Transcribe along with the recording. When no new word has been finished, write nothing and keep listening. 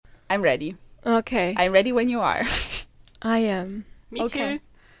I'm ready. Okay. I'm ready when you are. I am. Me too.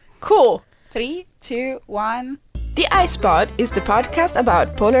 Cool. 3, 2, 1. The Ice Pod is the podcast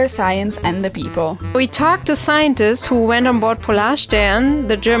about polar science and the people. We talked to scientists who went on board Polarstern,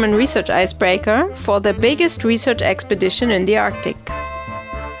 the German research icebreaker, for the biggest research expedition in the Arctic.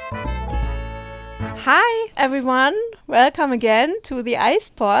 Hi, everyone. Welcome again to the Ice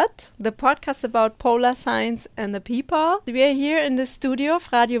Pod, the podcast about polar science and the people. We are here in the studio of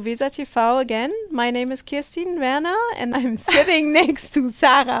Radio Weser TV again. My name is Kirstin Werner and I'm sitting next to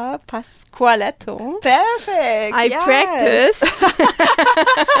Sarah Pasqualetto. Perfect. I practiced.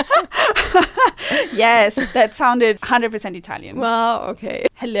 Yes, that sounded 100% Italian. Wow, okay.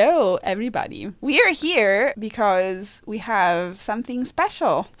 Hello, everybody. We are here because we have something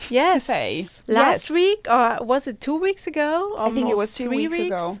special to say. Last week, or was it 2 weeks ago? I think it was 2 weeks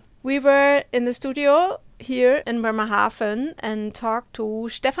ago. We were in the studio here in Bremerhaven and talked to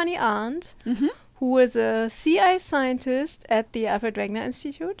Stefanie Arndt, who is a sea ice scientist at the Alfred Wegener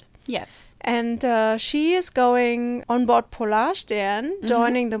Institute. Yes. And she is going on board Polarstern,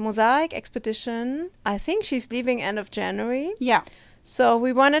 joining the Mosaic expedition. I think she's leaving end of January. Yeah. So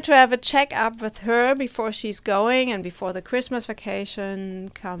we wanted to have a check-up with her before she's going and before the Christmas vacation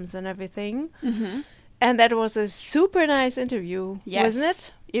comes and everything. And that was a super nice interview, wasn't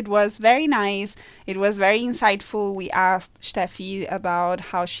it? It was very nice. It was very insightful. We asked Steffi about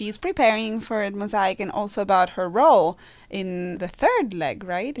how she's preparing for Mosaic and also about her role in the third leg,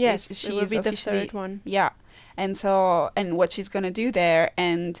 right? Yes, she it will is be the officially, third one. Yeah. And what she's going to do there.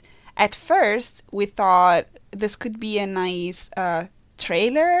 And at first, we thought this could be a nice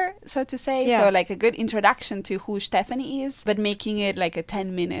trailer, so to say. Yeah. So like a good introduction to who Stefanie is, but making it like a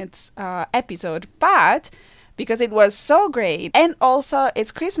 10 minutes episode. But because it was so great and also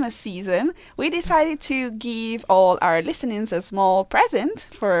it's Christmas season, we decided to give all our listeners a small present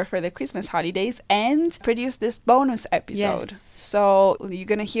for the Christmas holidays and produce this bonus episode. Yes. So you're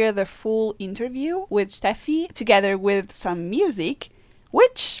going to hear the full interview with Steffi together with some music,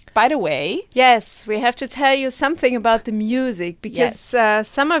 which, by the way... Yes, we have to tell you something about the music because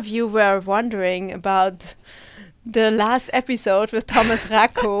some of you were wondering about the last episode with Thomas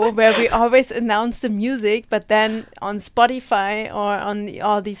Racco where we always announce the music, but then on Spotify or on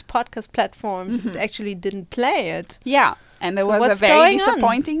all these podcast platforms, it actually didn't play it. Yeah. And there was a what's very going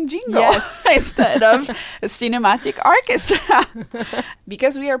disappointing jingle Yes. instead of a cinematic orchestra.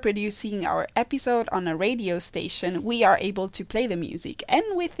 Because we are producing our episode on a radio station, we are able to play the music. And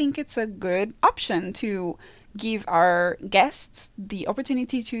we think it's a good option to give our guests the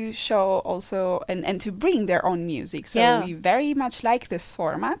opportunity to show also and to bring their own music. So we very much like this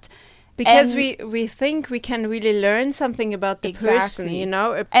format. Because we think we can really learn something about the person, you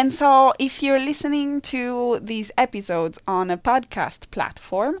know? And so if you're listening to these episodes on a podcast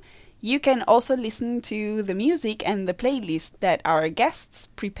platform, you can also listen to the music and the playlist that our guests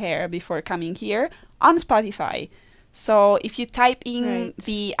prepare before coming here on Spotify. So if you type in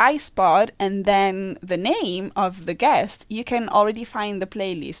the Ice Pod and then the name of the guest, you can already find the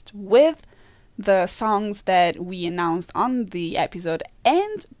playlist with the songs that we announced on the episode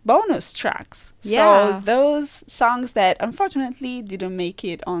and bonus tracks. Yeah. So those songs that unfortunately didn't make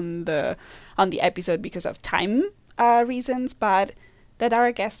it on the episode because of time reasons, but that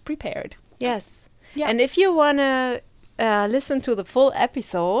our guests prepared. Yes. Yeah. And if you want to listen to the full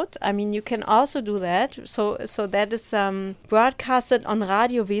episode, I mean, you can also do that. So that is broadcasted on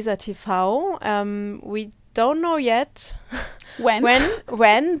Radio Weser TV. We don't know yet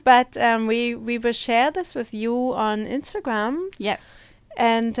when, but we will share this with you on Instagram. Yes.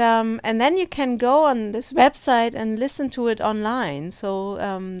 And then you can go on this website and listen to it online. So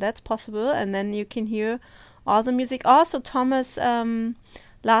that's possible. And then you can hear all the music. Also, Thomas,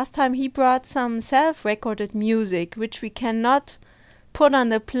 last time he brought some self-recorded music, which we cannot put on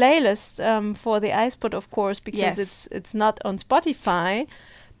the playlist for the iSpot, of course, because it's not on Spotify.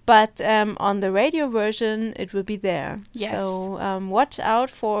 But on the radio version, it will be there. Yes. So watch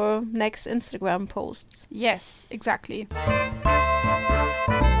out for next Instagram posts. Yes, exactly.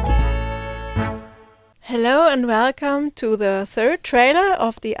 Hello and welcome to the third trailer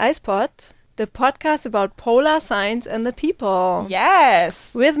of the iSpot, the podcast about polar science and the people.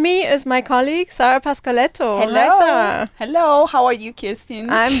 Yes. With me is my colleague, Sarah Pasqualetto. Hello. Hi, Sarah. Hello. How are you, Kirstin?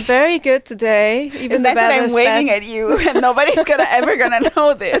 I'm very good today. Even it's nice that I'm waving at you and nobody's ever gonna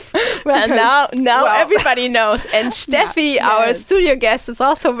know this. Well, now everybody knows. And Steffi, our studio guest, is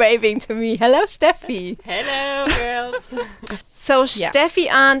also waving to me. Hello, Steffi. Hello, girls. So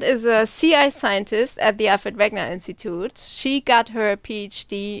Steffi Arndt is a sea ice scientist at the Alfred Wegener Institute. She got her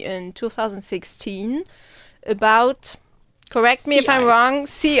PhD in 2016 about Correct me sea if I'm ice. wrong.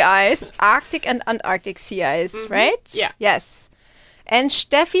 Sea ice, Arctic and Antarctic sea ice, right? Yeah. Yes. And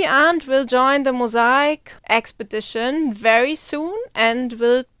Steffi Arndt will join the Mosaic expedition very soon and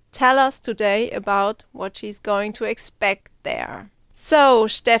will tell us today about what she's going to expect there. So,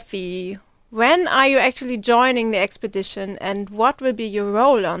 Steffi, when are you actually joining the expedition and what will be your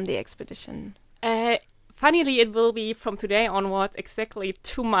role on the expedition? Funnily, it will be from today onwards exactly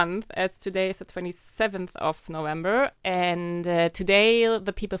 2 months, as today is the 27th of November. And today,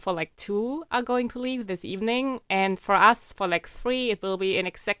 the people for like 2 are going to leave this evening. And for us, for like 3, it will be in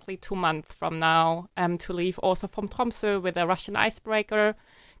exactly 2 months from now to leave also from Tromsø with a Russian icebreaker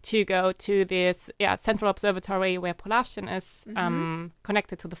to go to this central observatory where Polarstern is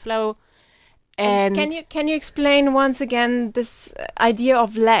connected to the flow. And can you explain once again this idea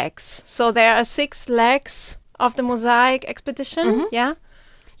of legs? So there are 6 legs of the Mosaic expedition, yeah?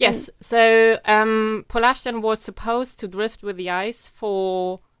 Yes, so Polarstern was supposed to drift with the ice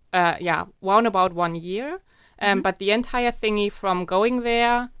for round about 1 year. But the entire thingy from going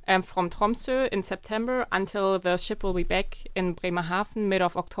there from Tromsø in September until the ship will be back in Bremerhaven mid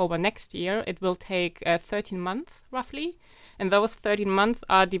of October next year, it will take 13 months roughly. And those 13 months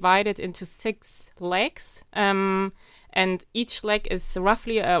are divided into 6 legs. And each leg is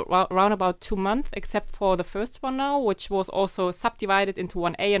roughly around about 2 months, except for the first one now, which was also subdivided into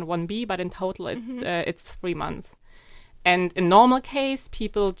 1A and 1B, but in total it's 3 months. And in normal case,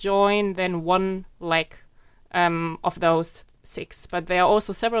 people join then 1 leg of those 6. But there are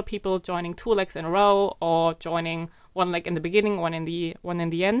also several people joining 2 legs in a row or joining 1 leg in the beginning, one in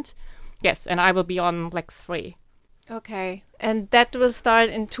the end. Yes, and I will be on leg 3. Okay, and that will start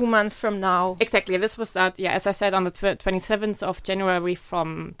in 2 months from now. Exactly, this will start, as I said, on the 27th of January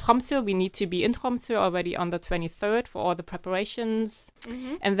from Tromsø. We need to be in Tromsø already on the 23rd for all the preparations.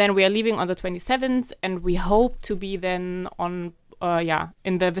 And then we are leaving on the 27th, and we hope to be then on,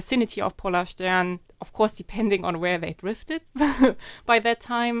 in the vicinity of Polarstern, of course, depending on where they drifted by that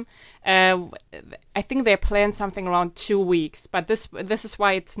time. I think they planned something around 2 weeks, but this is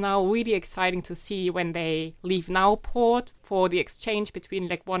why it's now really exciting to see when they leave now port for the exchange between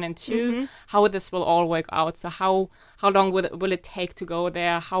leg 1 and 2, how this will all work out. So how long will it take to go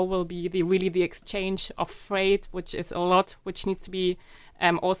there? How will be the exchange of freight, which is a lot, which needs to be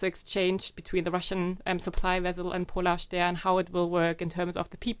also exchanged between the Russian supply vessel and Polarstern, how it will work in terms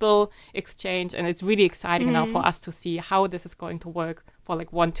of the people exchange. And it's really exciting now for us to see how this is going to work for leg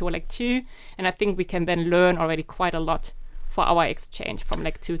 1 to leg 2. And I think we can then learn already quite a lot for our exchange from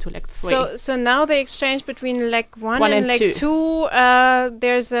leg 2 to leg 3. So now the exchange between leg 1 and leg 2,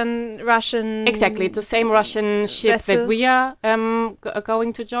 there's a Russian... Exactly, it's the same Russian ship vessel that we are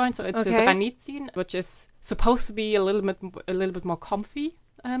going to join. So it's a Dranitsin, which is supposed to be a little bit more comfy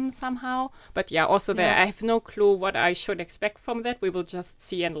somehow. But also there, I have no clue what I should expect from that. We will just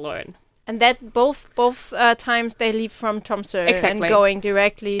see and learn. And that both times they leave from Tromsø and going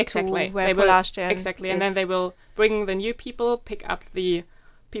directly to where Polarstern Exactly, is. And then they will bring the new people, pick up the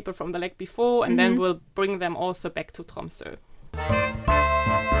people from the leg before, and then we'll bring them also back to Tromsø.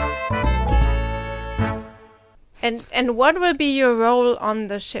 And what will be your role on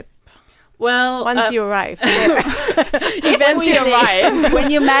the ship? Well, once you arrive there.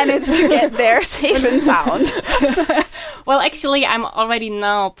 When you manage to get there safe and sound. Well, actually, I'm already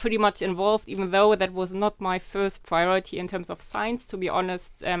now pretty much involved, even though that was not my first priority in terms of science, to be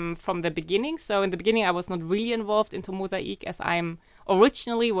honest, from the beginning. So in the beginning, I was not really involved into Mosaic, as I'm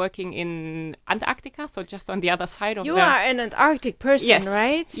originally working in Antarctica, so just on the other side of You are an Antarctic person,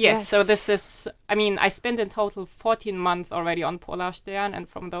 right? Yes. So this is, I spent in total 14 months already on Polarstern, and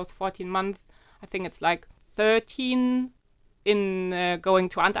from those 14 months, I think it's like 13 in going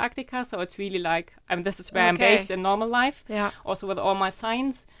to Antarctica. So it's really like, this is where I'm based in normal life, also with all my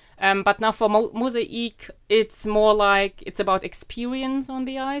science. But now for Mosaic, it's more like it's about experience on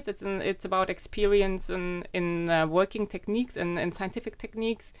the ice. It's about experience in working techniques and in scientific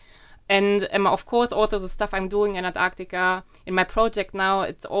techniques. And of course, also the stuff I'm doing in Antarctica, in my project now,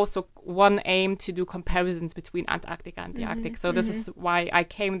 it's also one aim to do comparisons between Antarctica and the Arctic. So this is why I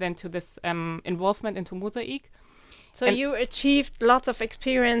came then to this involvement into Mosaic. So you achieved lots of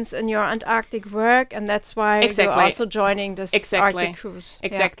experience in your Antarctic work, and that's why you're also joining this Arctic cruise.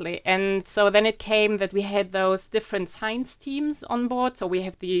 Exactly. Yeah. And so then it came that we had those different science teams on board. So we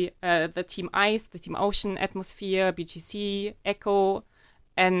have the Team Ice, the Team Ocean, Atmosphere, BGC, Echo,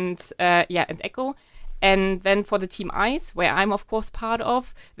 and Echo. And then for the Team Ice, where I'm of course part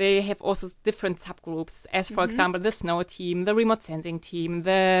of, they have also different subgroups, as for example the Snow team, the Remote Sensing team,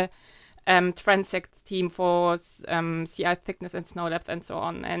 the transect team for sea ice thickness and snow depth and so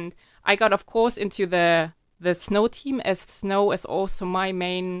on. And I got of course into the the snow team, as snow is also my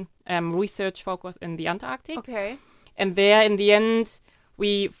main research focus in the Antarctic. Okay. And there, in the end,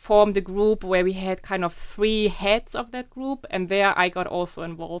 we formed a group where we had kind of 3 heads of that group, and there I got also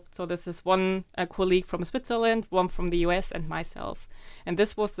involved. So this is one colleague from Switzerland, one from the US, and myself. And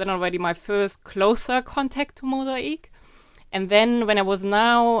this was then already my first closer contact to Mosaic. And then when I was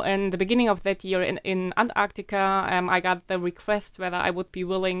now in the beginning of that year in Antarctica, I got the request whether I would be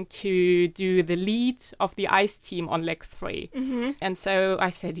willing to do the lead of the ice team on leg 3. Mm-hmm. And so I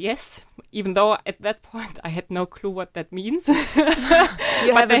said yes, even though at that point I had no clue what that means.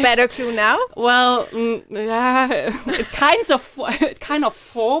 You have a better clue now? Well, it kind of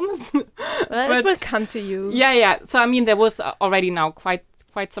forms. Well, it will come to you. Yeah. So I mean, there was already now quite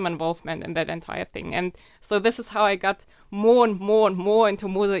some involvement in that entire thing, and so this is how I got more and more into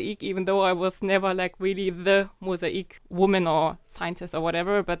Mosaic, even though I was never like really the Mosaic woman or scientist or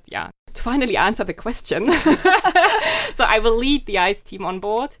whatever. But yeah, to finally answer the question, so I will lead the ice team on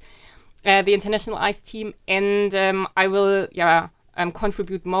board, the international ice team, and I will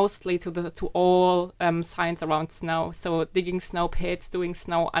contribute mostly to all science around snow. So digging snow pits, doing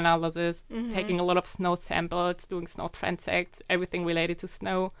snow analysis, taking a lot of snow samples, doing snow transects, everything related to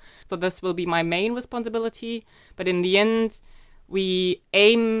snow. So this will be my main responsibility. But in the end, we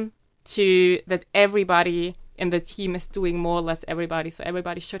aim to that everybody in the team is doing more or less everybody. So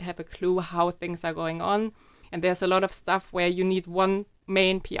everybody should have a clue how things are going on. And there's a lot of stuff where you need one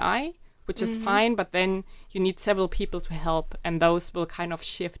main PI, which is fine, but then you need several people to help, and those will kind of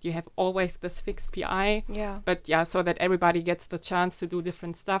shift. You have always this fixed PI, but so that everybody gets the chance to do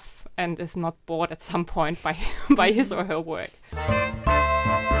different stuff and is not bored at some point by his or her work.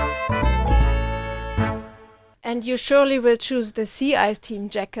 And you surely will choose the sea ice team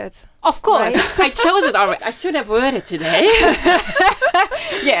jacket. Of course, right? I chose it already. I should have worded it today.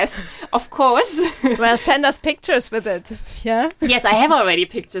 Yes, of course. Well, send us pictures with it. Yeah. Yes, I have already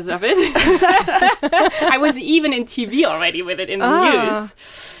pictures of it. I was even in TV already with it in the news.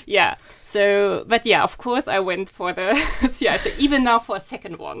 Yeah. So, but yeah, of course, I went for the even now for a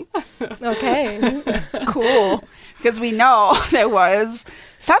second one. Okay. Cool. Because we know there was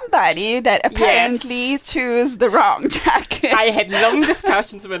somebody that apparently chose the wrong jacket. I had long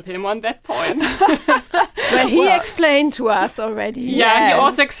discussions with him on that point. Well, he explained to us already. Yeah, he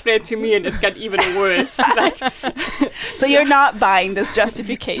also explained to me, and it got even worse. So you're not buying this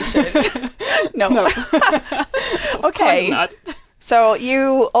justification? No. Okay. Of course not. So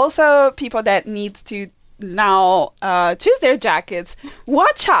you also, people that need to now choose their jackets,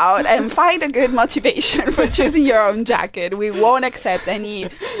 watch out and find a good motivation for choosing your own jacket. We won't accept any,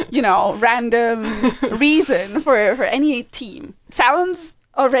 random reason for any team. Sounds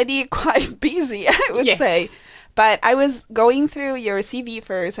already quite busy, I would say. But I was going through your CV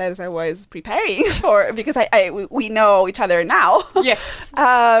first as I was preparing because we know each other now. Yes.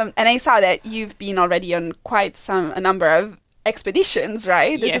 And I saw that you've been already on a number of expeditions,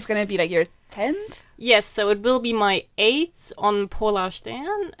 right? This is going to be like your 10th? Yes, so it will be my 8th on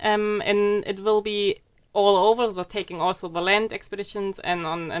Polarstern, and it will be all over, so taking also the land expeditions, and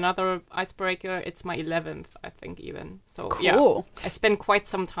on another icebreaker, it's my 11th, I think, even. So, cool. I spent quite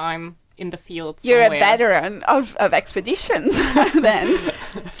some time in the field You're somewhere. a veteran of expeditions, then.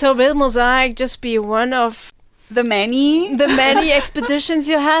 So will Mosaic just be one of the many expeditions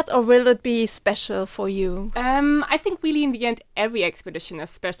you had, or will it be special for you? I think really in the end every expedition is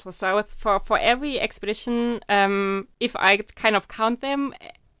special. So it's for every expedition, if I kind of count them,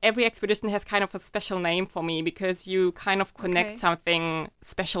 every expedition has kind of a special name for me, because you kind of connect something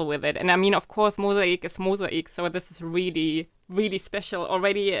special with it. And I mean, of course, Mosaic is Mosaic, so this is really, really special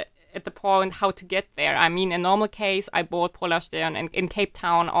already at the point how to get there. I mean, in normal case, I board Polarstern in Cape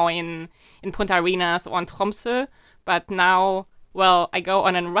Town or in Punta Arenas or in Tromsø, but now, well, I go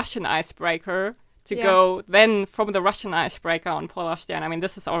on a Russian icebreaker to go then from the Russian icebreaker on Polarstern. I mean,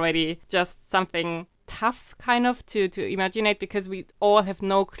 this is already just something tough kind of to imagine it, because we all have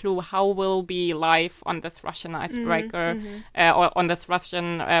no clue how will be life on this Russian icebreaker or on this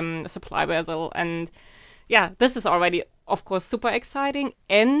Russian supply vessel. And yeah, this is already, of course, super exciting.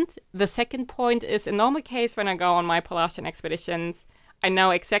 And the second point is, in normal case, when I go on my Polarstern expeditions, I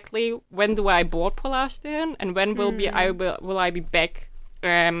know exactly when do I board Polarstern and when will I be back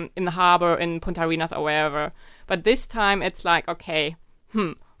in the harbor in Punta Arenas or wherever. But this time it's like, okay,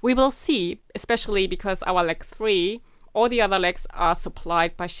 we will see, especially because our leg 3, all the other legs are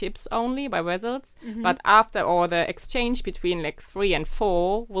supplied by ships only, by vessels. But after all, the exchange between leg 3 and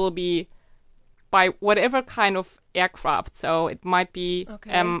 4 will be by whatever kind of aircraft. So it might be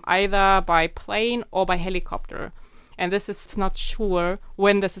either by plane or by helicopter. and this is not sure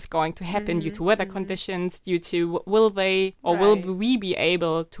when this is going to happen due to weather conditions, due to will they or will we be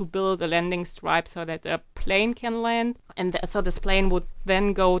able to build a landing stripe so that a plane can land. And so this plane would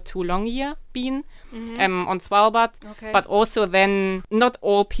then go to Longyearbyen on Svalbard. Okay. But also then not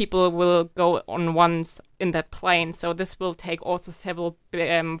all people will go on once in that plane. So this will take also several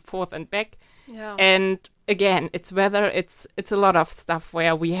forth and back. Yeah. And again, it's weather, it's a lot of stuff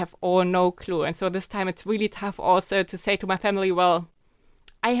where we have all no clue. And so this time it's really tough also to say to my family, well,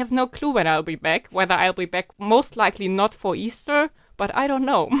 I have no clue when I'll be back, whether I'll be back most likely not for Easter, but I don't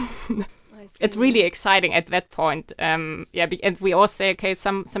know. It's really exciting at that point. And we all say, okay,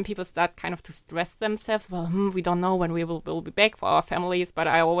 some people start kind of to stress themselves. Well, we don't know when we'll be back for our families. But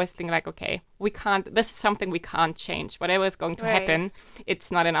I always think like, okay, this is something we can't change. Whatever is going to happen,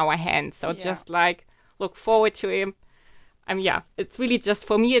 it's not in our hands. So just like look forward to it. It's really just,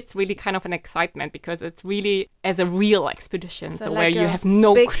 for me, it's really kind of an excitement because it's really as a real expedition. So where you have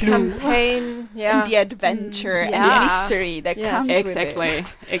no big clue. Campaign, and the adventure and the mystery that comes with it. Exactly.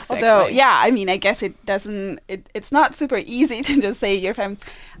 Although, I guess it doesn't, it's not super easy to just say your family,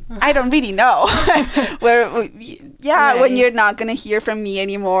 I don't really know. When you're not going to hear from me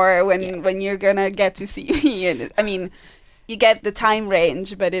anymore, when you're going to get to see me. And, you get the time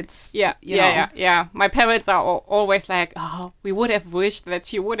range, but it's My parents are always like, oh, we would have wished that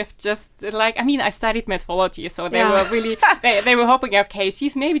she would have just I studied meteorology, so they were really they were hoping, okay,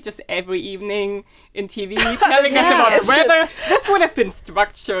 she's maybe just every evening in TV telling us about the weather. This would have been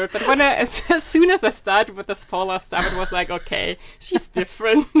structured, but when as soon as I started with the polar stuff, it was like, okay, she's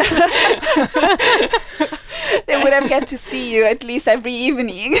different. They would have get to see you at least every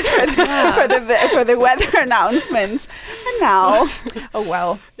evening for the weather announcements. And now, oh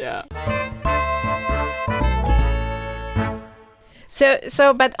well. Yeah.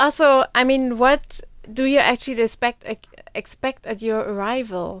 So, but also, what do you actually expect at your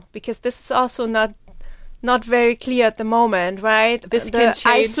arrival? Because this is also not very clear at the moment, right? The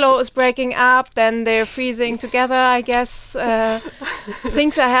ice floe is breaking up, then they're freezing together, I guess.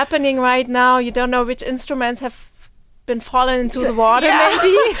 Things are happening right now. You don't know which instruments have been fallen into the water,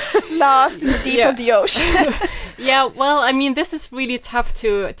 maybe. Lost in the deep of the ocean. This is really tough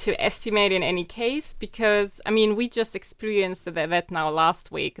to estimate in any case because, we just experienced that now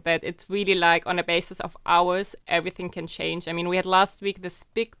last week, that it's really like on a basis of hours, everything can change. We had last week this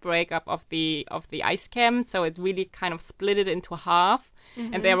big breakup of the ice cam, so it really kind of split it into half.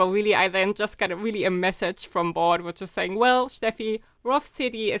 And there were really, I then just got a message from board, which was saying, well, Steffi, Rough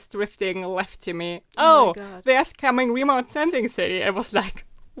City is drifting left to me. Oh there's coming remote sensing city. I was like,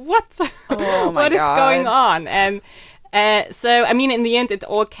 what? What is going on? And so, in the end, it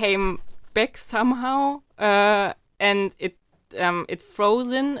all came back somehow, and it's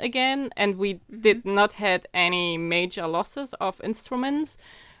frozen again, and we did not had any major losses of instruments.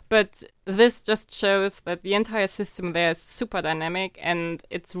 But this just shows that the entire system there is super dynamic, and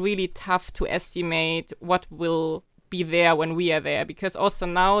it's really tough to estimate what will be there when we are there. Because also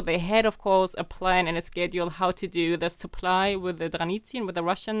now they had, of course, a plan and a schedule how to do the supply with the Dranitsin, with the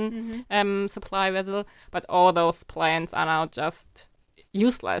Russian supply vessel. But all those plans are now just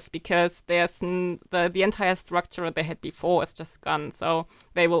useless because there's the entire structure they had before is just gone. So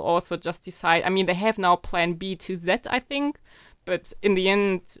they will also just decide. They have now plan B to Z, I think. But in the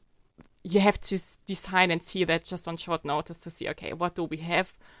end, you have to decide and see that just on short notice to see, okay, what do we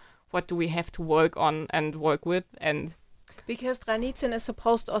have? What do we have to work on and work with? And because Dranitsin is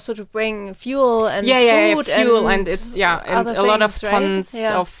supposed also to bring fuel and food and it's and a lot of tons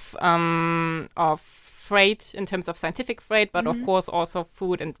right? of freight in terms of scientific freight, but of course also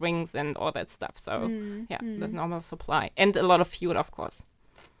food and drinks and all that stuff. So the normal supply and a lot of fuel, of course.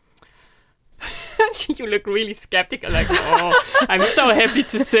 You look really skeptical, like, oh, I'm so happy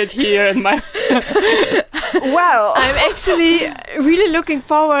to sit here in my... Well, I'm actually really looking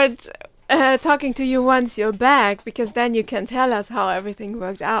forward talking to you once you're back, because then you can tell us how everything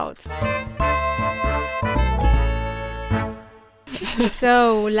worked out.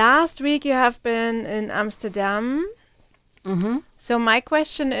 So, last week you have been in Amsterdam. So my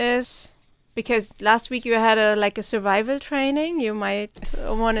question is... Because last week you had a survival training, you might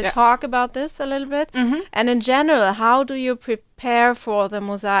want to talk about this a little bit. And in general, how do you prepare for the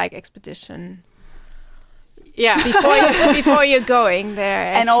Mosaic expedition? Yeah, before you're going there,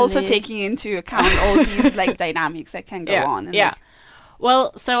 actually. And also taking into account all these dynamics that can go on. And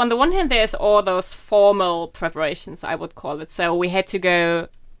well, so on the one hand, there's all those formal preparations, I would call it. So we had to go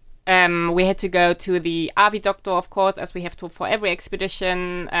We had to go to the RV doctor, of course, as we have to for every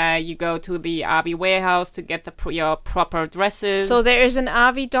expedition. You go to the RV warehouse to get your proper dresses. So there is an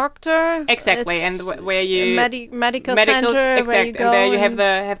RV doctor. Exactly, It's and where you medical center exact, where you go. and there you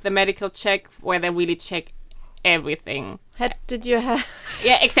have the medical check where they really check everything. Did you have?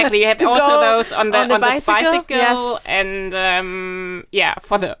 Yeah, exactly. You have to also go those on the bicycle, yes. and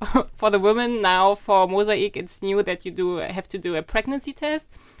for the women now for Mosaic, it's new that you have to do a pregnancy test.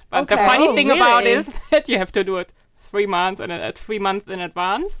 But the funny thing about it is that you have to do it 3 months in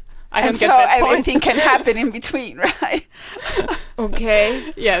advance. And so everything can happen in between, right?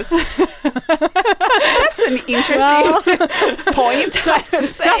 Okay. Yes. That's an interesting point, I would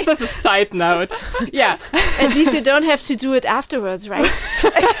say. Just as a side note. Yeah. At least you don't have to do it afterwards, right?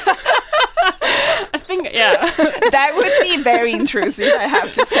 I think, yeah. That would be very intrusive, I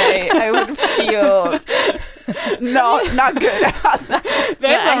have to say. I would feel not good about that.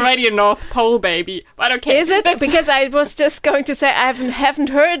 There's already a North Pole baby, but okay. Is it? Because I was just going to say I haven't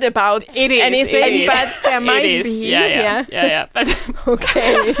heard about anything, but there might be. Yeah. But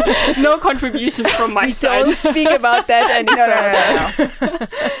okay. No contributions from my side. Don't speak about that any further.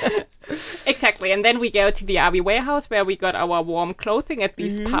 No. Exactly, and then we go to the RV warehouse where we got our warm clothing, at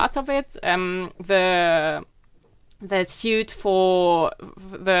least parts of it. The suit for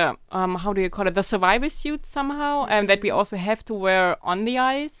the how do you call it, the survival suit somehow, that we also have to wear on the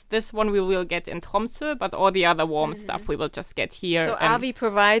ice. This one we will get in Tromsø, but all the other warm stuff we will just get here. So RV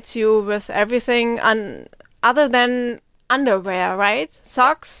provides you with everything other than underwear, right?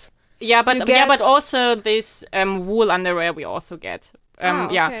 Socks. Yeah, but also this wool underwear we also get.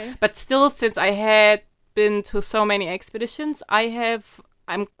 Okay. But still, since I had been to so many expeditions, I have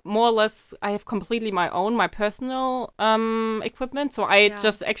completely my personal equipment. So I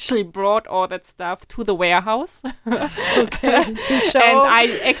just actually brought all that stuff to the warehouse. Okay. To show.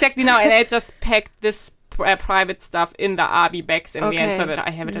 And I just packed this private stuff in the RV bags in the end, so that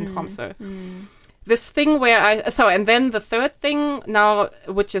I have it in Tromsø. This thing and then the third thing now,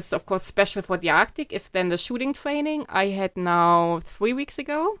 which is of course special for the Arctic, is then the shooting training I had now 3 weeks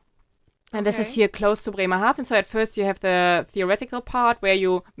ago. And this is here close to Bremerhaven. So at first you have the theoretical part where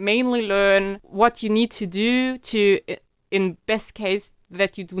you mainly learn what you need to do to, in best case,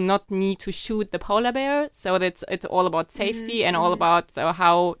 that you do not need to shoot the polar bear. So it's all about safety and all about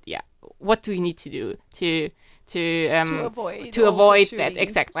what do you need to do to avoid that.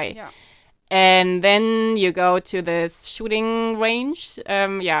 Exactly. Yeah. And then you go to this shooting range,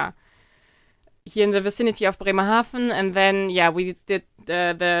 here in the vicinity of Bremerhaven. And then, we did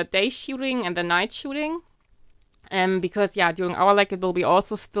the day shooting and the night shooting. Because, during our leg, it will be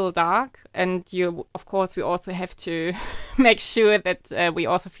also still dark. And we also have to make sure that we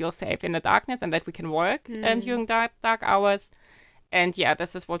also feel safe in the darkness and that we can work during dark hours. And,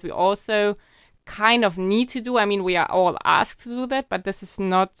 this is what we also kind of need to do. I mean, we are all asked to do that, but this is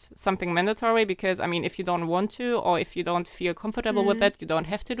not something mandatory because, I mean, if you don't want to or if you don't feel comfortable with that, you don't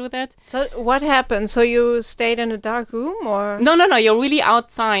have to do that. So what happened? So you stayed in a dark room or? No, you're really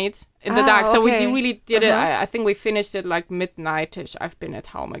outside in the dark. So we really did it. I think we finished it like midnight-ish. I've been at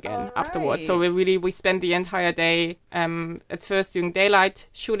home again afterwards. So we spent the entire day, at first doing daylight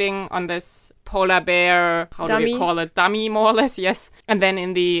shooting on this polar bear, do we call it, dummy more or less, yes. And then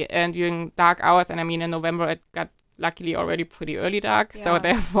during dark hours, and I mean in November it got luckily already pretty early dark, so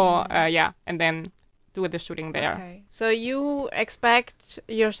therefore and then do the shooting there. Okay. So you expect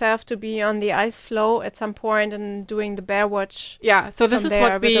yourself to be on the ice floe at some point and doing the bear watch. Yeah, so this is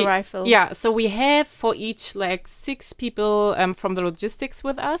what with the rifle. Yeah, so we have for each 6 people from the logistics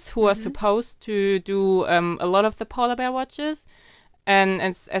with us who are supposed to do a lot of the polar bear watches. And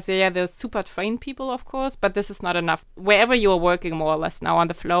as they're super trained people, of course, but this is not enough. Wherever you're working more or less now on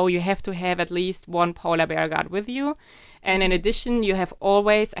the floe, you have to have at least 1 polar bear guard with you. And in addition, you have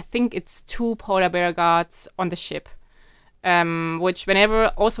always, I think it's 2 polar bear guards on the ship. Which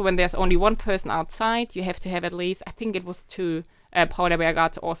when there's only 1 person outside, you have to have at least, I think it was 2 polar bear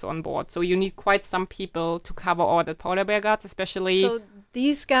guards also on board. So you need quite some people to cover all the polar bear guards, especially. So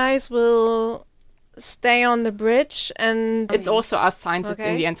these guys will stay on the bridge, and it's also us scientists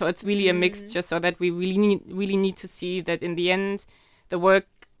in the end, so it's really a mixture, so that we really need to see that in the end the work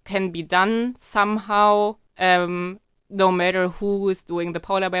can be done somehow, no matter who is doing the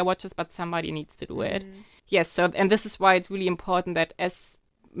polar bear watches, but somebody needs to do it. Yes, so and this is why it's really important that as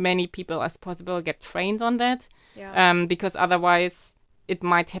many people as possible get trained on that, because otherwise it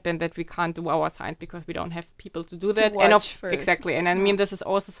might happen that we can't do our science because we don't have people to do that. Exactly. And I mean, this is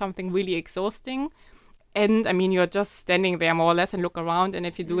also something really exhausting. And I mean, you're just standing there more or less and look around. And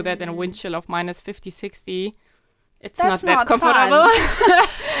if you do that in a wind chill of minus 50, 60, It's That's not that not comfortable.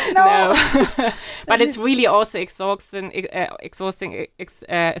 No. But it's really also exhausting,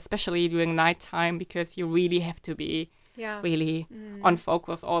 especially during nighttime, because you really have to be really on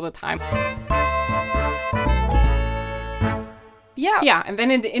focus all the time. Yeah, and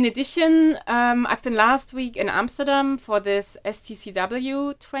then in addition, I've been last week in Amsterdam for this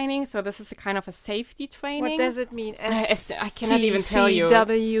STCW training. So this is a kind of a safety training. What does it mean? I cannot even tell you.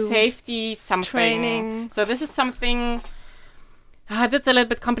 STCW Safety something. training. So this is something that's a little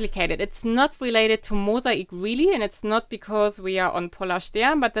bit complicated. It's not related to Mosaic really, and it's not because we are on Polar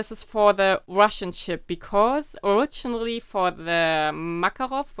Stern, but this is for the Russian ship, because originally for the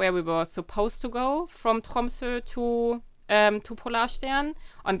Makarov, where we were supposed to go from Tromsø to Polar Stern,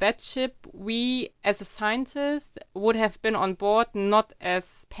 on that ship, we as a scientist would have been on board not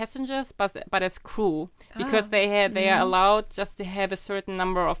as passengers but as crew, because they are allowed just to have a certain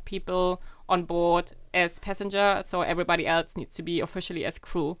number of people on board as passenger, so everybody else needs to be officially as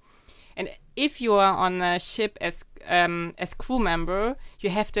crew. And if you are on a ship as crew member, you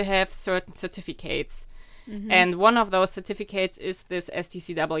have to have certain certificates. And one of those certificates is this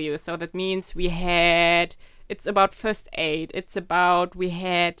STCW. So that means it's about first aid. It's about, we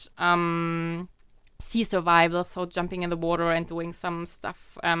had sea survival, so jumping in the water and doing some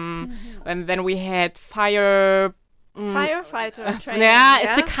stuff. And then we had firefighter training.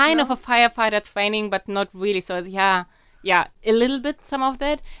 It's a kind of a firefighter training, but not really. So a little bit some of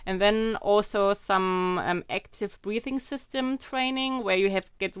that, and then also some active breathing system training, where you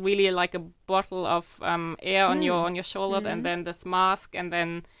get really like a bottle of air on your shoulder, and then this mask, and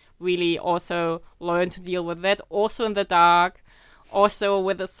then really also learn to deal with that, also in the dark, also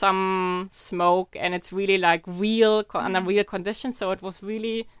with some smoke, and it's really like under real conditions. So it was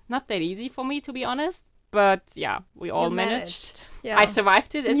really not that easy for me, to be honest. But yeah, we all managed. Yeah. I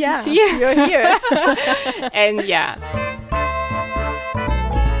survived it, as you see. You're here. And yeah.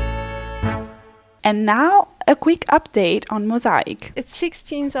 And now a quick update on Mosaic. It's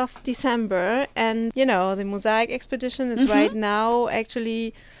 16th of December, and the Mosaic expedition is right now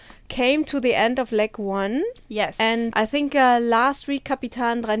actually came to the end of leg 1. Yes. And I think last week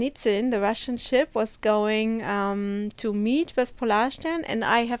Kapitan Dranitsyn, the Russian ship, was going to meet with Polarstern, and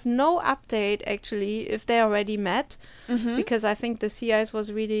I have no update actually if they already met, because I think the sea ice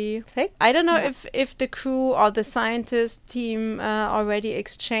was really thick. I don't know if the crew or the scientist team already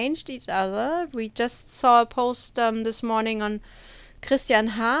exchanged each other. We just saw a post this morning on Christian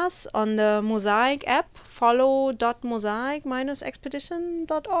Haas on the Mosaic app,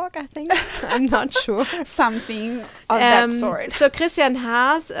 follow.mosaic-expedition.org, I think. I'm not sure. Something of that sort. So Christian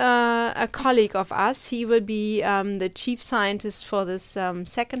Haas, a colleague of us, he will be the chief scientist for this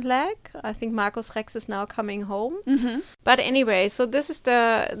second leg. I think Markus Rex is now coming home. But anyway, so this is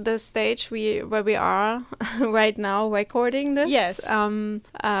the stage where we are right now recording this. Yes.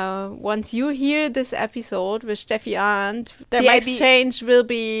 Once you hear this episode with Steffi Arndt, there the exchange will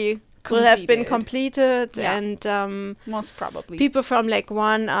have been completed, and most probably people from leg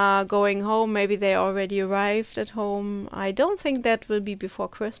 1 are going home. Maybe they already arrived at home. I don't think that will be before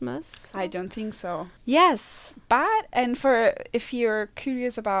Christmas. I don't think so. Yes, but if you're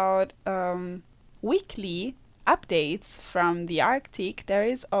curious about weekly updates from the Arctic, there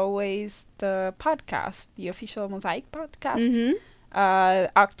is always the podcast, the official Mosaic podcast,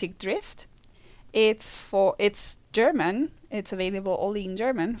 Arctic Drift. It's German. It's available only in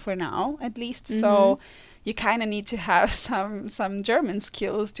German for now, at least. So you kind of need to have some German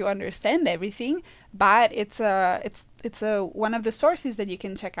skills to understand everything. But it's one of the sources that you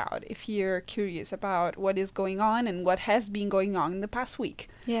can check out if you're curious about what is going on and what has been going on in the past week.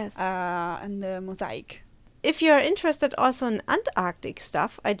 Yes. And the Mosaic. If you're interested also in Antarctic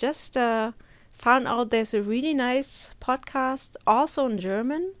stuff, I just found out there's a really nice podcast also in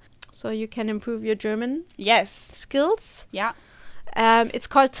German. So you can improve your German skills. Yeah. It's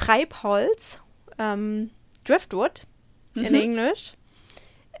called Treibholz, driftwood in English.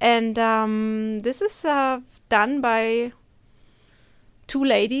 And this is done by two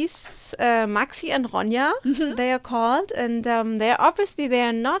ladies, Maxi and Ronja, they are called. And they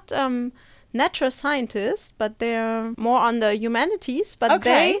are not natural scientists, but they're more on the humanities. But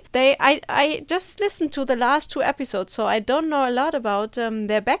I just listened to the last 2 episodes, so I don't know a lot about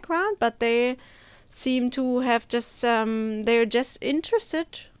their background, but they seem to have they're just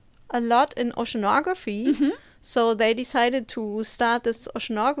interested a lot in oceanography. So they decided to start this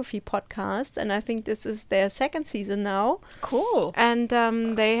oceanography podcast, and I think this is their 2nd season now. Cool. And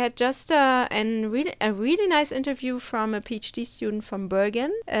they had just a really nice interview from a PhD student from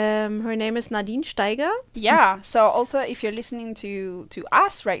Bergen. Her name is Nadine Steiger. Yeah. So also, if you're listening to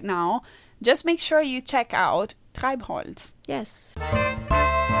us right now, just make sure you check out Treibholz. Yes.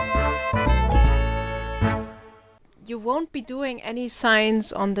 You won't be doing any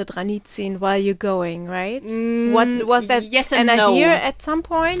signs on the Dranitsin while you're going, right? What was that? Yes an and no. idea at some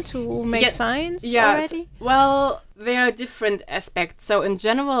point to make signs already? Well, there are different aspects. So in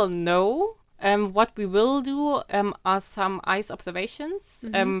general, no. What we will do are some ice observations,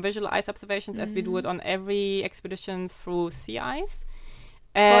 visual ice observations, as we do it on every expedition through sea ice.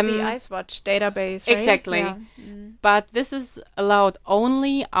 For the IceWatch database, right? Exactly. Yeah. But this is allowed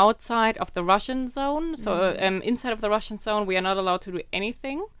only outside of the Russian zone. So inside of the Russian zone, we are not allowed to do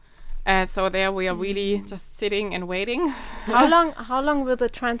anything. So there we are really just sitting and waiting. How long will the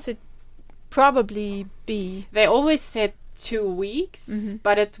transit probably be? They always said 2 weeks,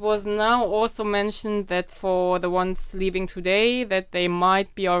 but it was now also mentioned that for the ones leaving today, that they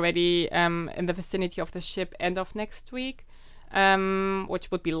might be already in the vicinity of the ship end of next week. Which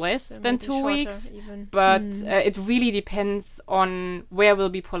would be less than 2 weeks, even. But it really depends on where will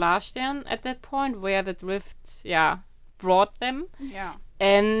be Polarstern at that point, where the drift, brought them. Yeah,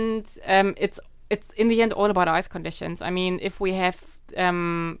 and it's in the end all about ice conditions. I mean, if we have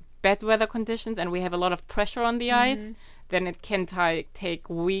bad weather conditions and we have a lot of pressure on the ice, then it can take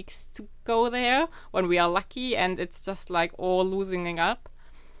weeks to go there. When we are lucky and it's just like all loosening up,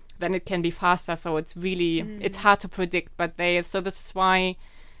 then it can be faster. So it's really it's hard to predict. But this is why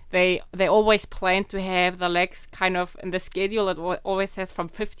they always plan to have the legs kind of in the schedule. It always says from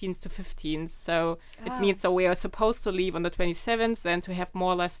 15th to 15th. So it means that we are supposed to leave on the 27th, then to have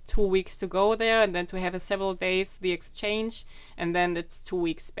more or less 2 weeks to go there, and then to have several days the exchange, and then it's 2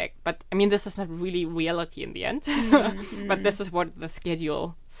 weeks back. But I mean, this is not really reality in the end. But this is what the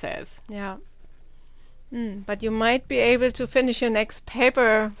schedule says. Yeah. But you might be able to finish your next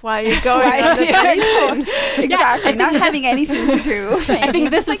paper while you're going on the Dranitsin. Exactly, not having anything to do. I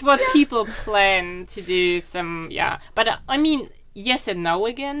think this is what people plan to do. But I mean, yes and no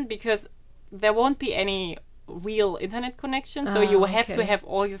again, because there won't be any real internet connection, so you have to have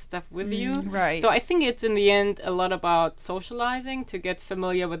all your stuff with you. Right. So I think it's in the end a lot about socializing, to get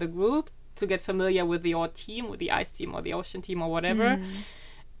familiar with the group, to get familiar with your team, with the ice team or the ocean team or whatever.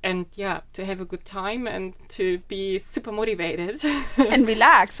 And to have a good time and to be super motivated. And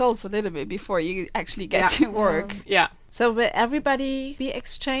relax also a little bit before you actually get to work. So will everybody be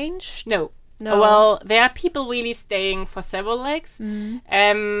exchanged? No. Well, there are people really staying for several legs.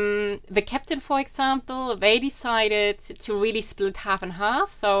 The captain, for example, they decided to really split half and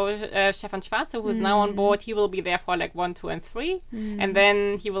half. So Stefan Schwarze, who is now on board, he will be there for like 1, 2, and 3. And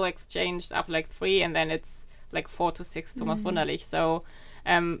then he will exchange after like 3, and then it's like 4 to 6, Thomas Wunderlich. So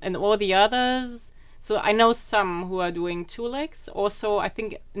and all the others, so I know some who are doing 2 legs. Also, I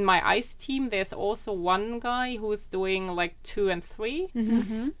think in my ice team there's also one guy who is doing like 2 and 3.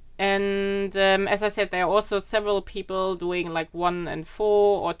 And as I said, there are also several people doing like 1 and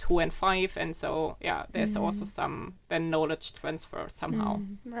 4 or 2 and 5, and so there's also some then knowledge transfer somehow.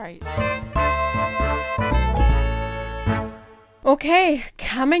 Right. Okay,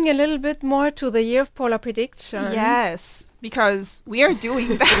 coming a little bit more to the year of polar prediction. Yes, because we are doing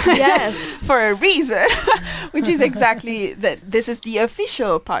that for a reason, which is exactly that this is the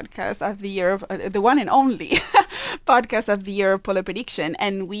official podcast of the year of the one and only podcast of the year of polar prediction,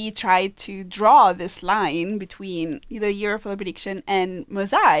 and we tried to draw this line between the year of polar prediction and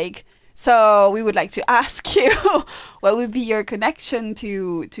Mosaic. So we would like to ask you, what would be your connection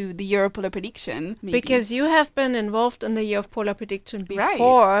to the year of polar prediction? Maybe? Because you have been involved in the year of polar prediction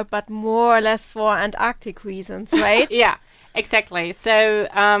before, but more or less for Antarctic reasons, right? Yeah, exactly. So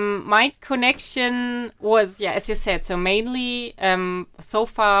my connection was, as you said, so mainly so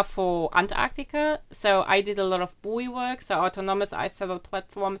far for Antarctica. So I did a lot of buoy work, so autonomous ice saddle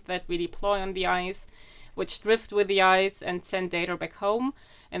platforms that we deploy on the ice, which drift with the ice and send data back home.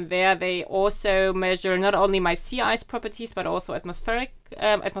 And there they also measure not only my sea ice properties, but also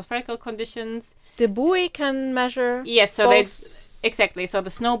atmospherical conditions. The buoy can measure so exactly. So the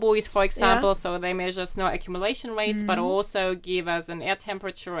snow buoys, for example, so they measure snow accumulation rates, but also give us an air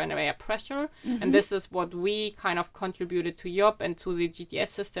temperature and air pressure. And this is what we kind of contributed to YOP and to the GTS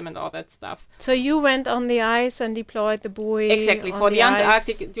system and all that stuff. So you went on the ice and deployed the buoy. Exactly. For the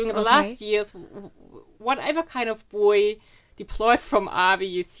Antarctic, during the last years, whatever kind of buoy deployed from Avi,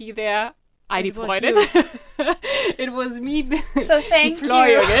 you see there, I deployed it. It was me. So thank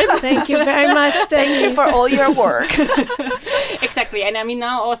you. Thank you very much. Thank you for all your work. Exactly. And I mean,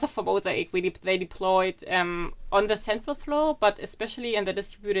 now also for Mosaic, they deployed on the central floor, but especially in the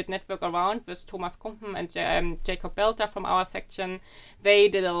distributed network around with Thomas Kumpen and Jacob Belter from our section. They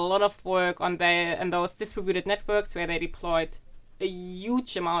did a lot of work on those distributed networks where they deployed a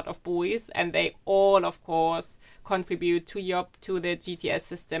huge amount of buoys, and they all, of course, contribute to the GTS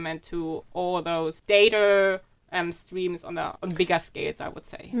system and to all those data streams on bigger scales, I would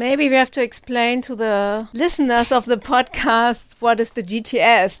say. Maybe we have to explain to the listeners of the podcast what is the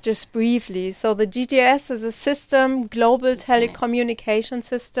GTS, just briefly. So the GTS is a system, global telecommunication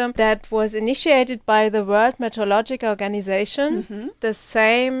system, that was initiated by the World Meteorological Organization, the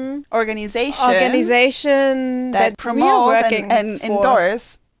same organization that promotes and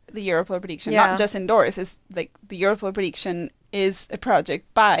endorse the Europol prediction. Yeah. Not just endorse, it's like the Europol prediction is a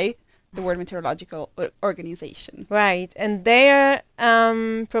project by the World Meteorological Organization. Right, and they're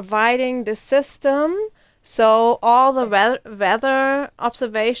providing the system, so all the weather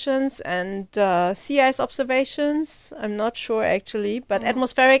observations and sea ice observations, I'm not sure actually, but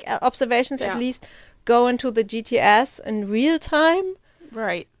atmospheric observations at least go into the GTS in real time.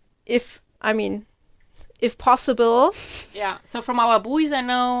 Right. If possible. Yeah, so from our buoys I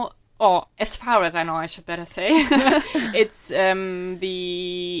know, or as far as I know, I should better say, it's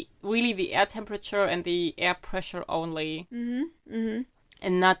the air temperature and the air pressure only, and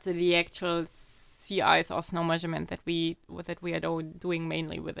not the actual sea ice or snow measurement that we are doing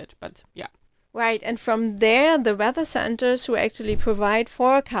mainly with it. But yeah. Right, and from there, the weather centers who actually provide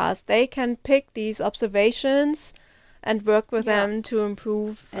forecasts, they can pick these observations and work with them to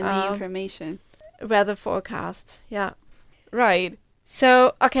improve the information. Weather forecast. Yeah. Right.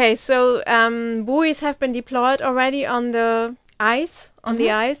 So, buoys have been deployed already on the ice,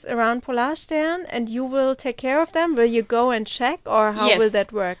 around Polarstern, and you will take care of them? Will you go and check, or how will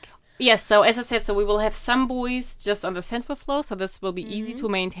that work? Yes, so as I said, we will have some buoys just on the central flow, so this will be easy to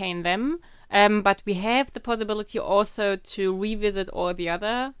maintain them. But we have the possibility also to revisit all the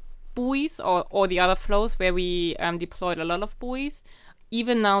other buoys or the other flows where we deployed a lot of buoys.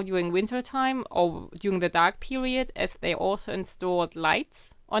 Even now during winter time or during the dark period, as they also installed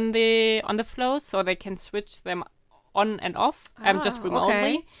lights on the flows, so they can switch them on and off just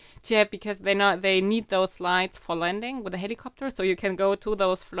remotely because they need those lights for landing with a helicopter, so you can go to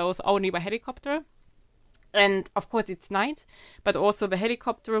those flows only by helicopter. And of course it's night, but also the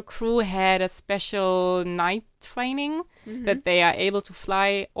helicopter crew had a special night training that they are able to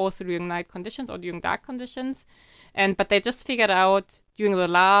fly also during night conditions or during dark conditions. But they just figured out during the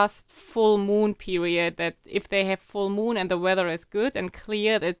last full moon period that if they have full moon and the weather is good and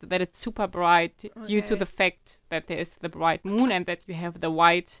clear, that it's super bright due to the fact that there is the bright moon and that you have the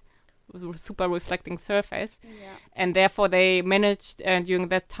white super reflecting surface. And therefore they managed during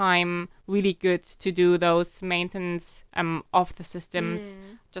that time really good to do those maintenance of the systems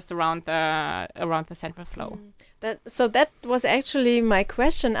just around the central flow. That was actually my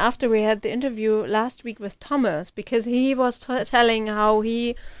question after we had the interview last week with Thomas, because he was telling how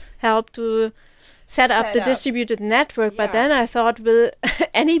he helped to set up the distributed network. But then I thought, will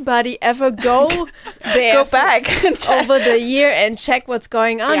anybody ever go there, go back over the year and check what's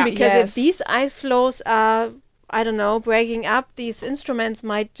going on? Because if these ice flows are, I don't know, breaking up, these instruments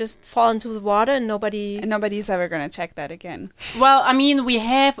might just fall into the water and nobody's ever going to check that again. Well, I mean, we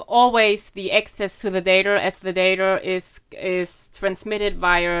have always the access to the data as the data is transmitted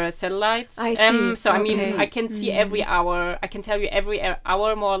via satellites. I see. So, I mean, I can see every hour. I can tell you every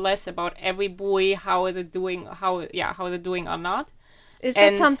hour more or less about every buoy, how is it doing, how is it doing or not. Is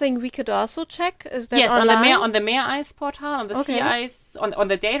that something we could also check? Is that yes, online? on the Meer Ice portal, on the sea ice, on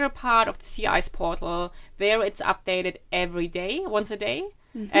the data part of the sea ice portal, there it's updated every day, once a day.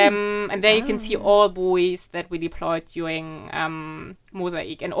 And there you can see all buoys that we deployed during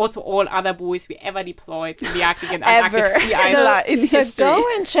Mosaic, and also all other buoys we ever deployed in the Arctic and Antarctic sea ice. So go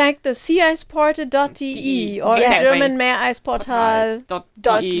and check the seaiceportal.de or the German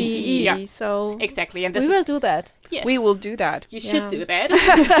Meereisportal.de. Yeah. So exactly, and we will do that. Yes. We will do that. You should do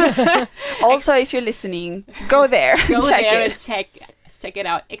that. Also, if you're listening, go there. Check it. And check it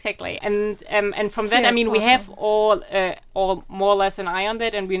out. Exactly. And from that, I mean, we have all more or less an eye on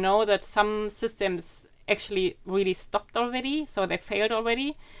that, and we know that some systems actually really stopped already, so they failed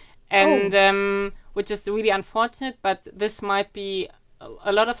already, and which is really unfortunate. But this might be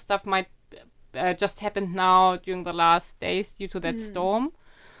a lot of stuff might just happened now during the last days due to that storm.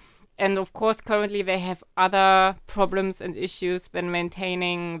 And of course, currently they have other problems and issues than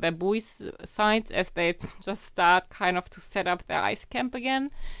maintaining the buoy sites, as they just start kind of to set up their ice camp again.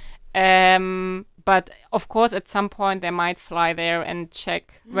 But of course, at some point they might fly there and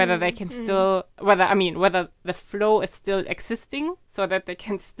check whether they can still, whether the flow is still existing, so that they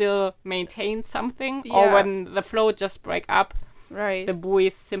can still maintain something, or when the flow just break up, the buoy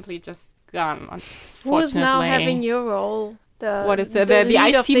is simply just gone. Who is now having your role? what is the lead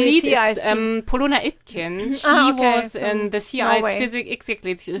IC of the lead? CI's It's team. Polona Itkin. She okay, was in the CI's Norway. physics.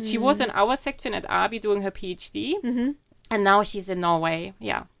 Exactly. She was in our section at ABI doing her PhD, Mm-hmm. and now she's in Norway.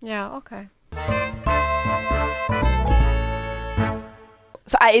 Yeah. Yeah, okay.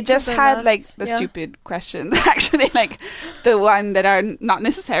 So I just the had last- like the yeah. stupid questions, actually, like the one that are not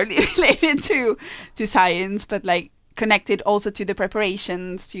necessarily related to science, but like connected also to the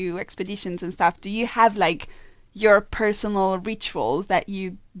preparations, to expeditions and stuff. Do you have like your personal rituals that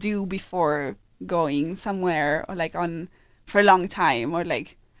you do before going somewhere, or like on for a long time, or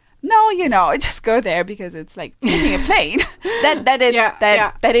like, no, you know, just go there because it's like getting a plane.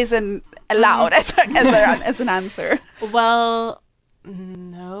 that isn't allowed as an answer. Well,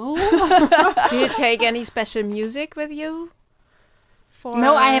 no. Do you take any special music with you?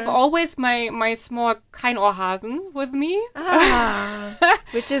 No, I have always my small Keinohrhasen with me.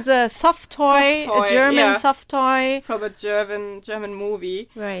 Which is a soft toy, Soft toy, a German yeah. soft toy. From a German movie.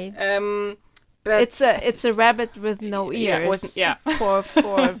 Right. But It's a rabbit with no Yeah, it ears. wasn't- yeah. For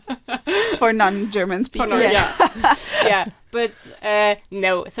For non-German speakers. yeah. But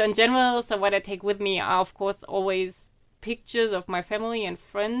no. So in general, so what I take with me are, of course, always pictures of my family and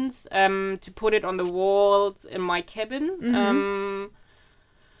friends to put it on the walls in my cabin. Mm-hmm.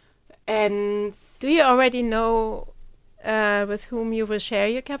 And Do you already know with whom you will share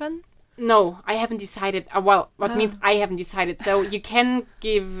your cabin? no, I haven't decided. What means I haven't decided? So you can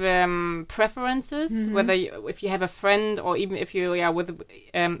give preferences, Mm-hmm. whether if you have a friend or even if you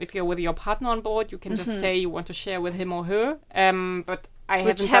if you're with your partner on board, you can just say you want to share with him or her. But I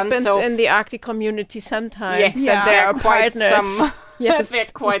Which haven't happens done so. in the Arctic community sometimes. Yes, that there are quite partners. some. Yes. There are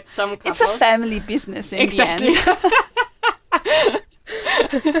quite some couples. It's a family business in Exactly. the end.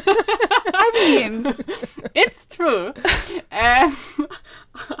 I mean, It's true. I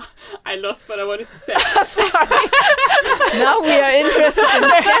lost what I wanted to say. sorry, Now we are interested in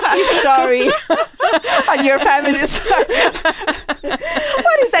Steffi's story. on your family story.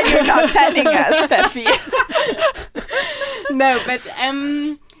 What is that you're not telling us, Steffi? No, but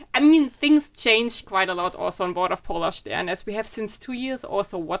I mean, things changed quite a lot also on board of Polarstern, as we have since 2 years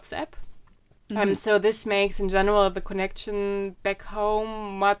also WhatsApp. So this makes, in general, the connection back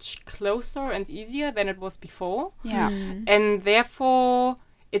home much closer and easier than it was before. Yeah. And therefore,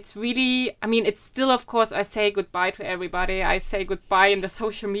 it's really, I mean, it's still, of course, I say goodbye to everybody. I say goodbye in the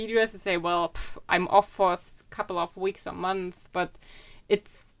social medias. I say, well, I'm off for a couple of weeks or month, but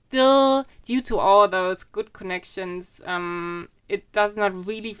it's still, due to all those good connections, it does not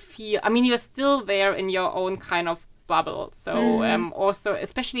really feel, I mean, you're still there in your own kind of bubble. So also,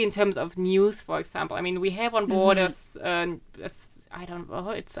 especially in terms of news, for example, I mean, we have on board I don't know,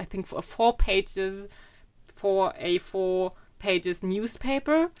 it's I think for 4 pages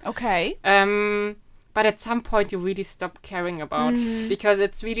newspaper. Okay. But at some point you really stop caring about because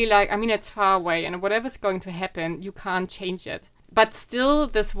it's really like, I mean, it's far away and whatever's going to happen, you can't change it. But still,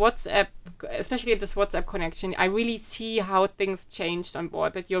 this WhatsApp, especially this WhatsApp connection, I really see how things changed on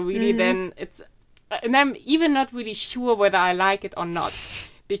board. That you're really then, and I'm even not really sure whether I like it or not.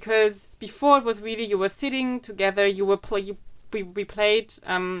 Because before it was really, you were sitting together, we played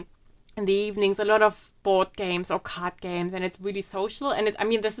in the evenings a lot of board games or card games, and it's really social. And I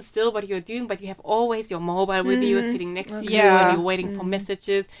mean, this is still what you're doing, but you have always your mobile with you, sitting next to you, and you're waiting for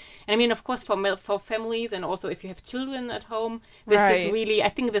messages. And I mean, of course, for families, and also if you have children at home, this is really, I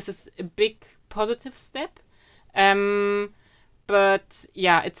think this is a big positive step. But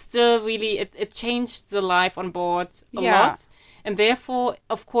yeah, it's still really, it changed the life on board a lot. And therefore,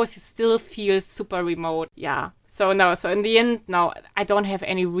 of course, you still feel super remote. Yeah. So in the end, no, I don't have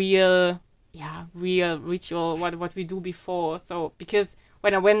any real ritual, what we do before. So, because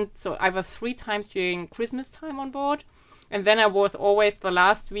when I went, so I was 3 times during Christmas time on board. And then I was always the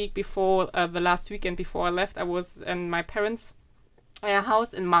last weekend before I left, I was in my parents'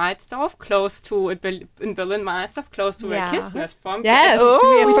 house in Mahlsdorf, in Berlin, Mahlsdorf, close to where Kirsten from. Yes,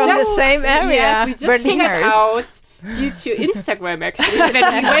 we are from the same area. Yes, we just figured out due to Instagram actually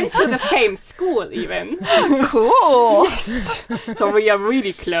that we went to the same school even. Cool. Yes. So we are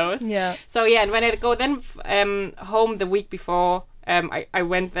really close. Yeah. So yeah, and when I go then home the week before, I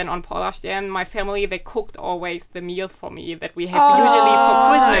went then on Polarstern. My family, they cooked always the meal for me that we have usually for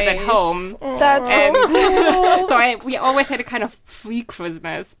Christmas at home. That's so cool. So we always had a kind of free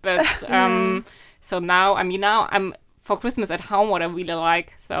Christmas, but so now I'm for Christmas at home, what I really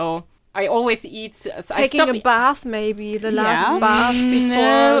like. So I always eat. Taking a bath, maybe the last bath before.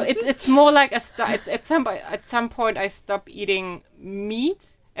 No, it's more like at some point I stop eating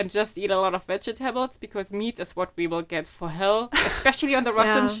meat and just eat a lot of vegetables, because meat is what we will get for hell, especially on the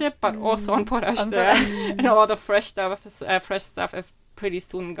Russian ship, but also on Podashte. And all the fresh stuff is pretty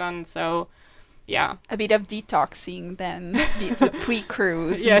soon gone. So, yeah. A bit of detoxing then, the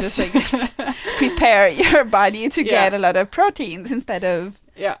pre-cruise. Yes. And just like prepare your body to get a lot of proteins instead of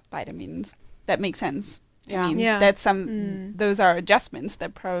vitamins. That makes sense. Yeah. I mean, that's those are adjustments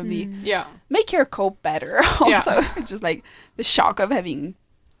that probably make your cope better also. Just like the shock of having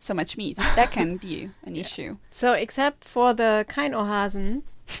so much meat. That can be an issue. So except for the Keinohasen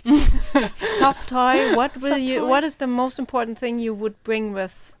soft toy, what is the most important thing you would bring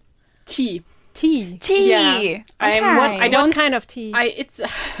with? Tea. Tea. Yeah. Okay. What kind of tea?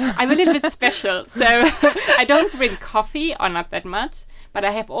 I'm a little bit special. So I don't drink coffee, or not that much. But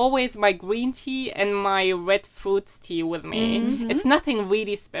I have always my green tea and my red fruits tea with me. Mm-hmm. It's nothing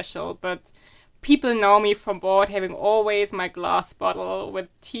really special, but people know me from board having always my glass bottle with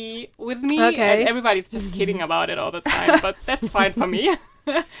tea with me. Okay. And everybody's just kidding about it all the time, but that's fine for me.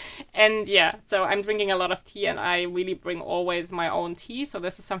 And so I'm drinking a lot of tea, and I really bring always my own tea. So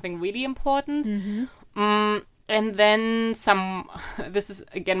this is something really important. Mm-hmm. And then this is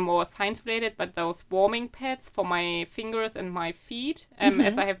again more science related, but those warming pads for my fingers and my feet,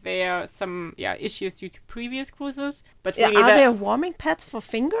 as I have there some issues due to previous cruises. But really are there warming pads for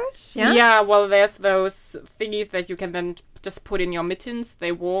fingers? Yeah, well, there's those thingies that you can then just put in your mittens.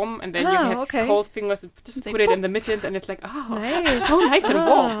 They warm, and then you have cold fingers. Just put it in the mittens, and it's like, nice. So nice and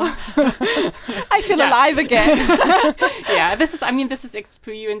warm. I feel alive again. This is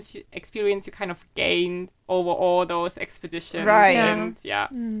experience you kind of gain over all those expeditions. Right. And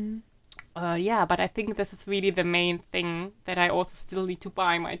but I think this is really the main thing that I also still need to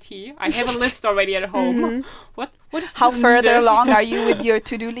buy my tea. I have a list already at home. What is how further along are you with your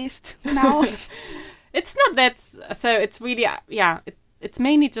to-do list now? It's not that, so it's really, it's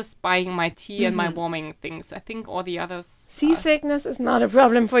mainly just buying my tea and my warming things. I think all the others... Seasickness is not a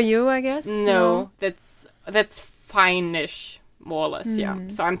problem for you, I guess? No. that's fine-ish, more or less,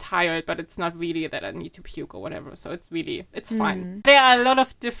 So I'm tired, but it's not really that I need to puke or whatever. So it's fine. There are a lot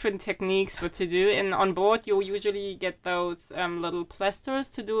of different techniques for to do. And on board, you usually get those little plasters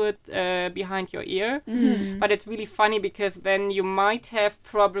to do it behind your ear. Mm-hmm. But it's really funny, because then you might have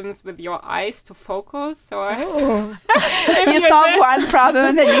problems with your eyes to focus. So you solve one problem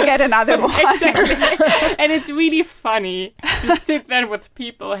and then you get another one. Exactly. And it's really funny to sit there with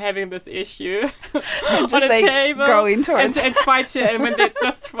people having this issue just on a like table going towards and try to, and when they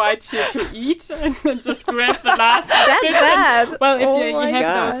just try to eat and then just grab the last bit. Bad. Well, if you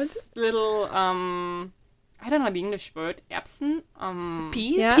have those little I don't know the English word, Erbsen,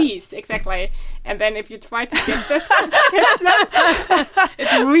 peas. Yeah. Peas, exactly. And then if you try to get this,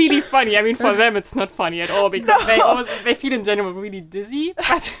 it's really funny. I mean, for them it's not funny at all, because they feel in general really dizzy.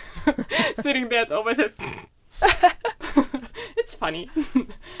 But sitting there, it's always it's funny.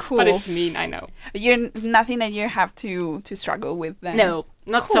 Cool. But it's mean, I know. You're nothing that you have to struggle with then. No,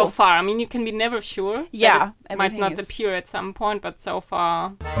 not so far. I mean, you can be never sure. Yeah, it might not appear at some point, but so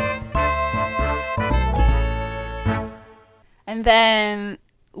far. And then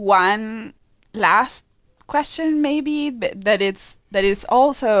one last question, maybe that is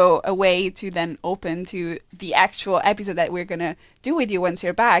also a way to then open to the actual episode that we're gonna do with you once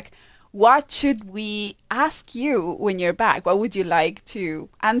you're back. What should we ask you when you're back? What would you like to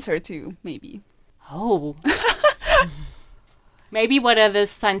answer to, maybe? Oh. Maybe what are the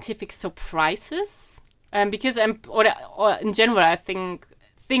scientific surprises? Because or in general, I think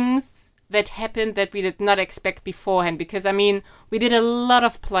things that happened that we did not expect beforehand. Because, I mean, we did a lot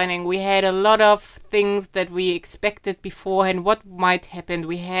of planning. We had a lot of things that we expected beforehand. What might happen?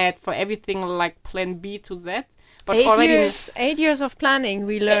 We had for everything like plan B to Z. But 8 years of planning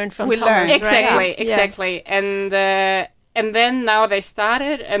we learned from Thomas, exactly, right? Exactly. Yes. And then now they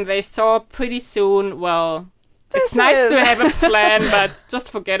started and they saw pretty soon, well, it's nice to have a plan, but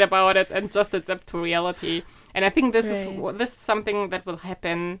just forget about it and just adapt to reality. And I think this is something that will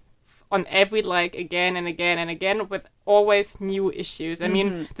happen on every leg again and again and again, with always new issues. I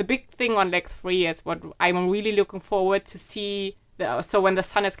mean, the big thing on leg 3 is what I'm really looking forward to see. So when the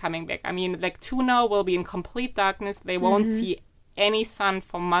sun is coming back, I mean, leg 2 now will be in complete darkness. They won't see any sun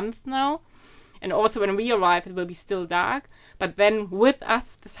for months now. And also when we arrive, it will be still dark. But then with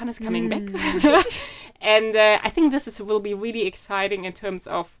us, the sun is coming back. And I think will be really exciting in terms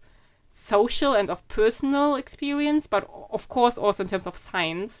of social and of personal experience, but of course also in terms of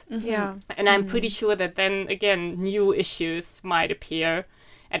science. Yeah. And I'm pretty sure that then, again, new issues might appear.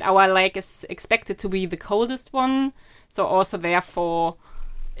 And our lake is expected to be the coldest one. So also, therefore,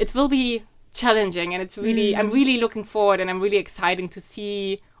 it will be challenging, and it's really I'm really looking forward, and I'm really excited to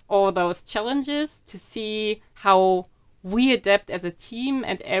see all those challenges, to see how we adapt as a team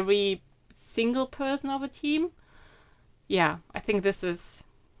and every single person of a team. Yeah, I think this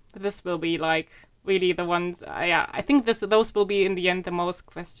will be like really the ones. I think those will be in the end the most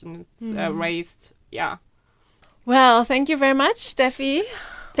questions raised. Yeah. Well, thank you very much, Steffi.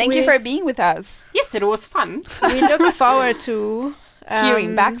 Thank you for being with us. Yes, it was fun. We look forward to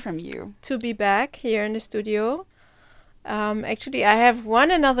hearing back from you. To be back here in the studio. Actually, I have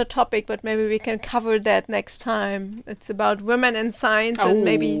another topic, but maybe we can cover that next time. It's about women in science and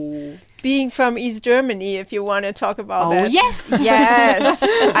maybe being from East Germany, if you want to talk about that. Oh, yes. Yes.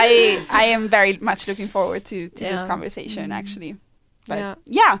 I am very much looking forward to this conversation, actually. But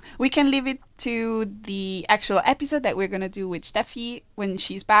we can leave it to the actual episode that we're going to do with Steffi when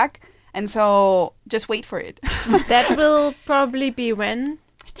she's back. And so just wait for it. That will probably be when?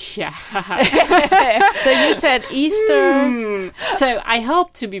 Yeah. So you said Easter. So I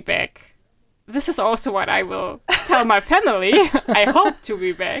hope to be back. This is also what I will tell my family. I hope to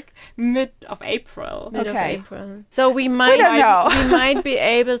be back mid of April. Mid of April. So we might be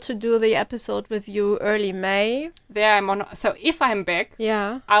able to do the episode with you early May. So if I'm back,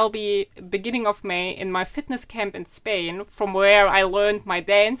 I'll be beginning of May in my fitness camp in Spain, from where I learned my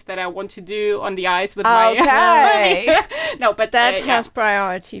dance that I want to do on the ice with my. No, but that has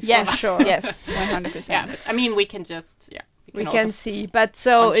priority for sure. Yes, 100%. Yeah, but, I mean, we can just we can see, but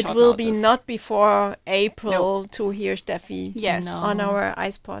so it will be not before April to hear Steffi on our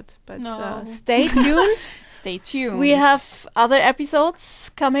iPod. But stay tuned. Stay tuned. We have other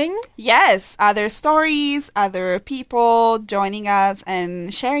episodes coming. Yes, other stories, other people joining us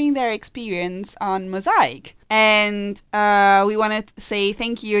and sharing their experience on Mosaic. And we want to say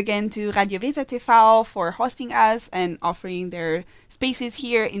thank you again to Radio Weser TV for hosting us and offering their spaces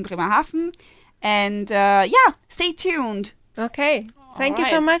here in Bremerhaven. And stay tuned. Okay. Thank you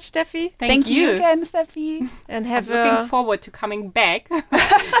so much, Steffi. Thank you again, Steffi. And I'm looking forward to coming back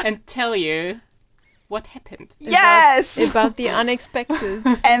and tell you what happened. Yes! About the unexpected.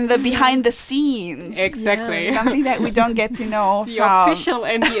 And the behind the scenes. Exactly. Yeah. Something that we don't get to know. The official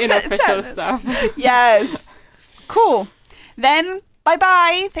and the unofficial stuff. Yes. Cool. Then,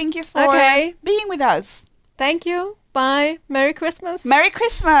 bye-bye. Thank you for being with us. Thank you. Bye. Merry Christmas. Merry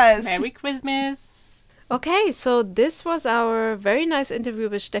Christmas. Merry Christmas. Okay, so this was our very nice interview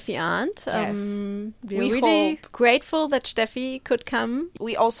with Steffi Arndt. Yes. We're really grateful that Steffi could come.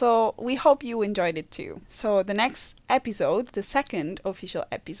 We hope you enjoyed it too. So the next episode, the second official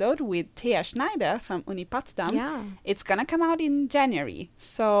episode with Thea Schneider from Uni Potsdam, it's gonna come out in January.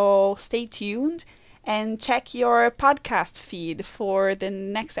 So stay tuned and check your podcast feed for the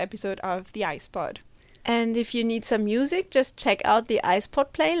next episode of the iPod. And if you need some music, just check out the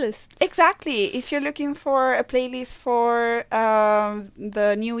iPod playlist. Exactly. If you're looking for a playlist for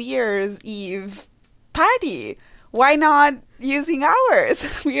the New Year's Eve party, why not using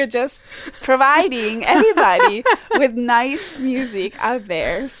ours? We are just providing everybody with nice music out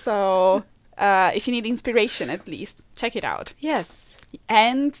there. So if you need inspiration, at least, check it out. Yes.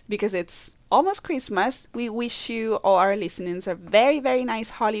 And because it's almost Christmas, we wish you, all our listeners, a very, very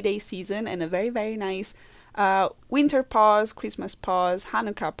nice holiday season and a very, very nice winter pause, Christmas pause,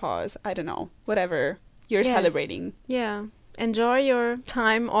 Hanukkah pause, I don't know, whatever you're celebrating. Yeah. Enjoy your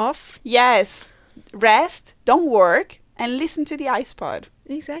time off. Yes. Rest, don't work, and listen to the iPod.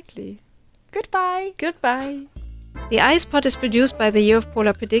 Exactly. Goodbye. Goodbye. The iPod is produced by the Year of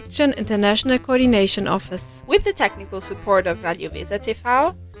Polar Prediction International Coordination Office, with the technical support of Radio Weser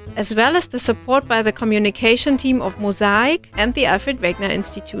TV, as well as the support by the communication team of Mosaic and the Alfred Wegener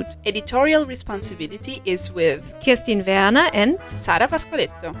Institute. Editorial responsibility is with Kirstin Werner and Sara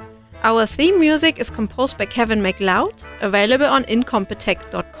Pascoletto. Our theme music is composed by Kevin MacLeod, available on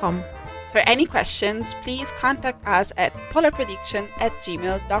incompetech.com. For any questions, please contact us at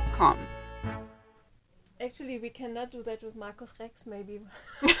polarprediction@gmail.com. Actually, we cannot do that with Markus Rex, maybe.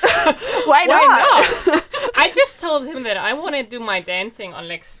 Why not? I just told him that I want to do my dancing on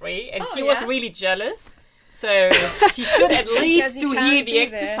Lex 3, and he was really jealous. So he should at least do here the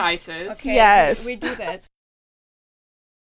exercises. Okay, yes. we do that.